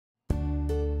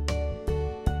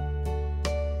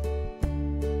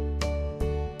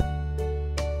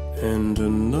And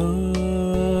now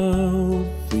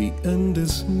the end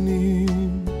is near,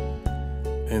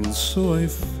 and so I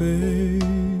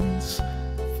face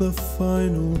the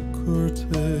final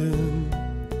curtain.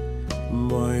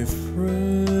 My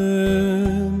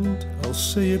friend, I'll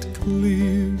say it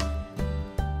clear,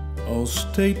 I'll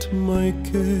state my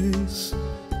case,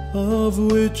 of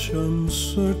which I'm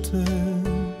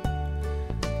certain.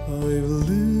 I've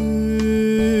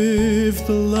lived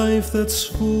a life that's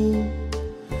full,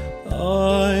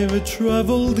 I've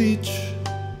traveled each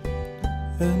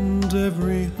and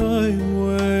every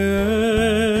highway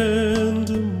and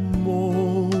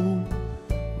more,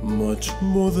 much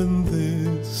more than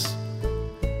this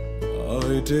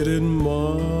I did in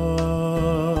my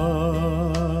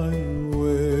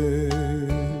way.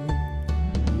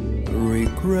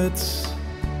 Regrets,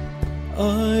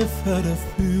 I've had a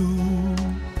few,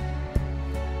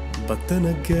 but then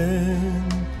again,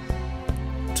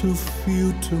 too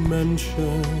few to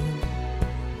mention.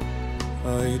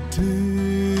 I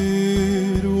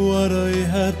did what I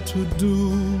had to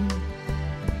do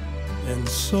and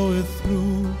saw it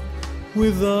through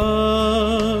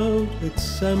without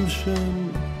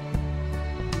exemption.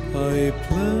 I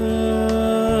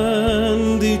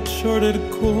planned each charted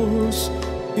course,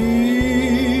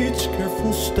 each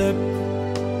careful step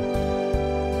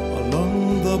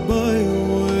along the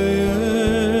byway,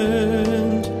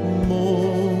 and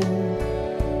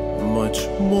much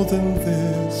more than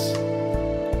this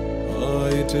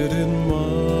I did in my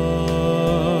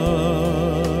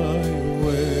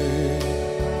way.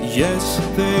 Yes,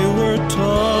 there were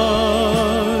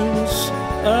times,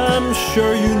 I'm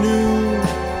sure you knew,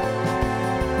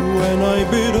 when I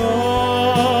bit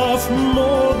off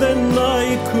more than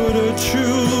I could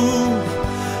chew.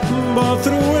 But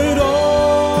through it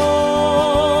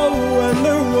all, when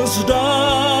there was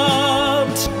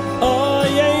doubt, I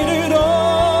ate it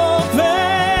up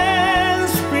and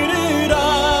spit it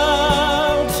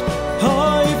out. I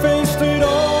faced it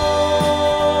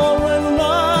all and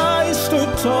I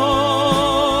stood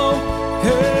tall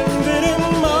and did it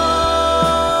my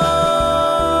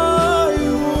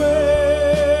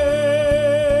way.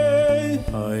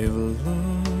 I've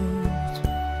loved,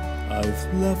 I've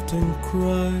laughed and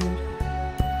cried,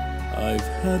 I've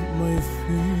had my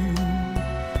fear,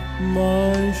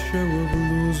 my share of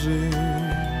losing,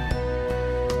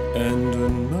 and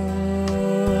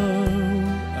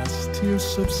now as tears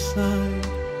subside,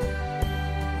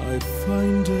 I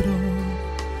find it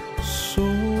all so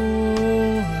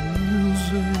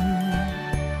amusing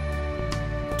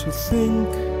to think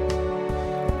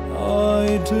I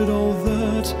did all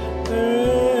that,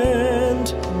 and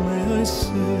may I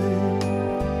say,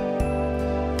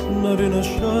 not in a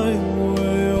shy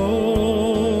way,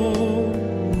 oh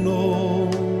no,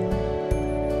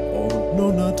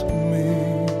 not me.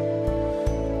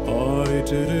 I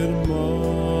did it my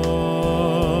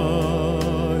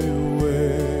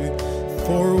way.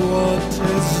 For what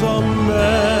is a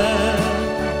man?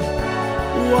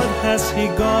 What has he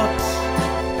got?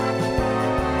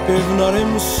 If not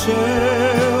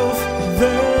himself,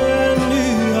 then he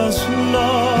has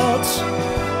not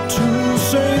to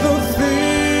say the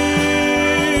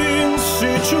things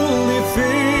he truly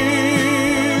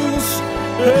feels,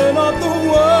 and not the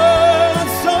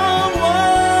words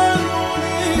someone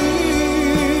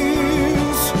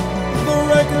needs. The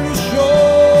record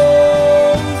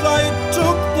shows I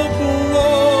took the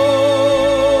blows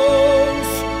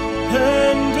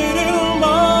and did it my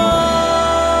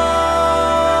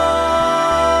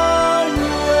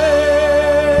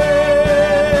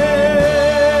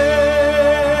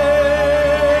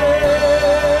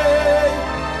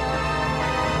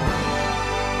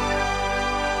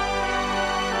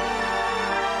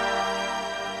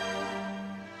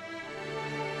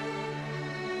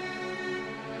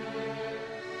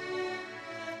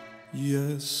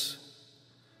Yes,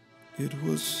 it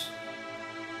was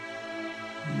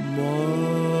my